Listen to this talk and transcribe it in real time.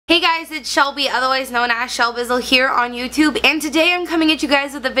guys, it's Shelby, otherwise known as Shelbizleee here on YouTube, and today I'm coming at you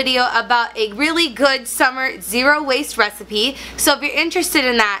guys with a video about a really good summer zero waste recipe. So if you're interested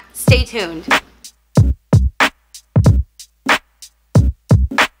in that, stay tuned.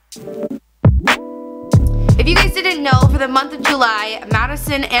 If you guys didn't know, for the month of July,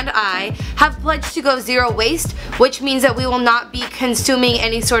 Madison and I have pledged to go zero waste, which means that we will not be consuming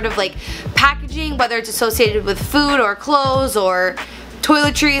any sort of like packaging, whether it's associated with food or clothes or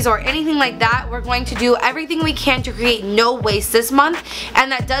toiletries or anything like that. We're going to do everything we can to create no waste this month,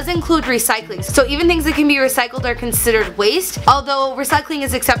 and that does include recycling. So even things that can be recycled are considered waste, although recycling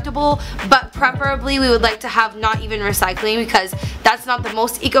is acceptable, but preferably we would like to have not even recycling because that's not the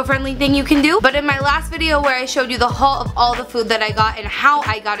most eco-friendly thing you can do. But in my last video where I showed you the haul of all the food that I got and how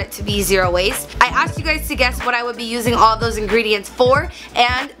I got it to be zero waste, I asked you guys to guess what I would be using all those ingredients for,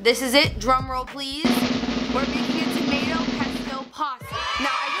 and this is it. Drum roll please. We're making a tomato pesto pasta. Now,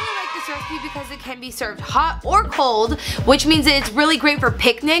 I really like this recipe because it can be served hot or cold, which means that it's really great for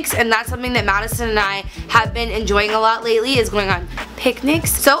picnics, and that's something that Madison and I have been enjoying a lot lately, is going on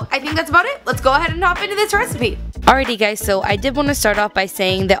picnics. So I think that's about it. Let's go ahead and hop into this recipe. Alrighty guys, so I did want to start off by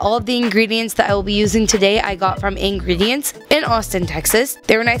saying that all of the ingredients that I will be using today I got from Ingredients in Austin, Texas.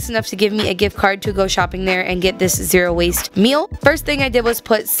 They were nice enough to give me a gift card to go shopping there and get this zero waste meal. First thing I did was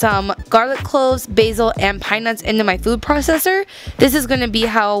put some garlic cloves, basil, and pine nuts into my food processor. This is going to be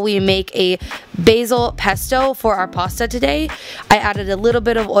how we make a basil pesto for our pasta today. I added a little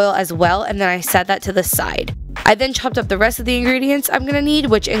bit of oil as well, and then I set that to the side. I then chopped up the rest of the ingredients I'm going to need,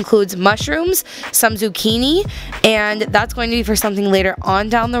 which includes mushrooms, some zucchini, and that's going to be for something later on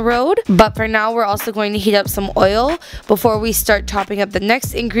down the road. But for now, we're also going to heat up some oil before we start chopping up the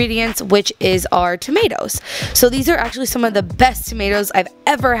next ingredients, which is our tomatoes. So these are actually some of the best tomatoes I've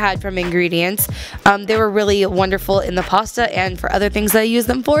ever had from Ingredients. They were really wonderful in the pasta and for other things that I use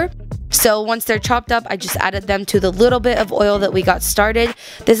them for. So once they're chopped up, I just added them to the little bit of oil that we got started.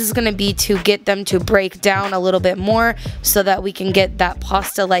 This is going to be to get them to break down a little bit more so that we can get that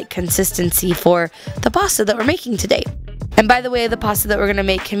pasta-like consistency for the pasta that we're making today. And by the way, the pasta that we're going to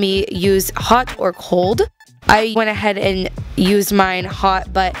make can be used hot or cold. I went ahead and used mine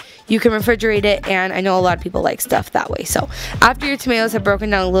hot, but you can refrigerate it, and I know a lot of people like stuff that way. So after your tomatoes have broken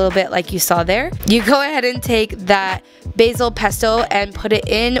down a little bit like you saw there, you go ahead and take that basil pesto and put it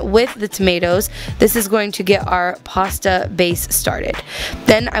in with the tomatoes. This is going to get our pasta base started.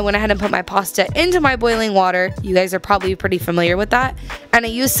 Then I went ahead and put my pasta into my boiling water. You guys are probably pretty familiar with that. And I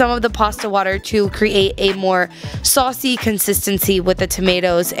used some of the pasta water to create a more saucy consistency with the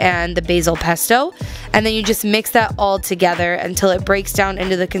tomatoes and the basil pesto. And then you just mix that all together until it breaks down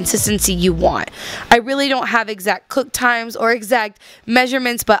into the consistency you want. I really don't have exact cook times or exact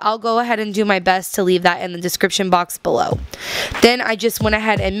measurements, but I'll go ahead and do my best to leave that in the description box below. Then I just went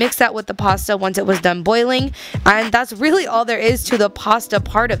ahead and mixed that with the pasta once it was done boiling, and that's really all there is to the pasta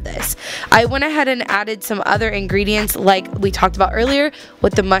part of this. I went ahead and added some other ingredients like we talked about earlier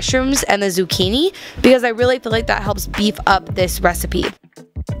with the mushrooms and the zucchini, because I really feel like that helps beef up this recipe.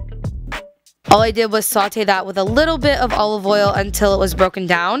 All I did was saute that with a little bit of olive oil until it was broken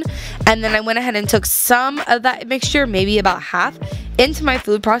down, and then I went ahead and took some of that mixture, maybe about half, into my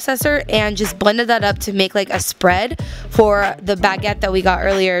food processor and just blended that up to make like a spread for the baguette that we got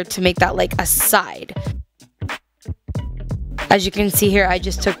earlier, to make that like a side. As you can see here, I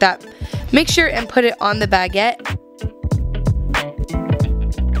just took that mixture and put it on the baguette.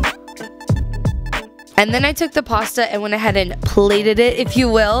 And then I took the pasta and went ahead and plated it, if you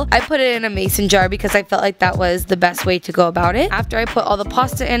will. I put it in a mason jar because I felt like that was the best way to go about it. After I put all the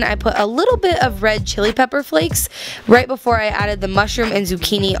pasta in, I put a little bit of red chili pepper flakes right before I added the mushroom and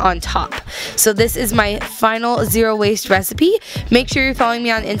zucchini on top. So this is my final zero waste recipe. Make sure you're following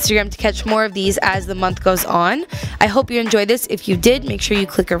me on Instagram to catch more of these as the month goes on. I hope you enjoyed this. If you did, make sure you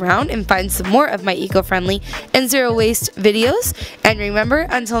click around and find some more of my eco-friendly and zero waste videos. And remember,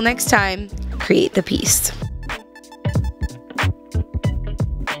 until next time, create the peace.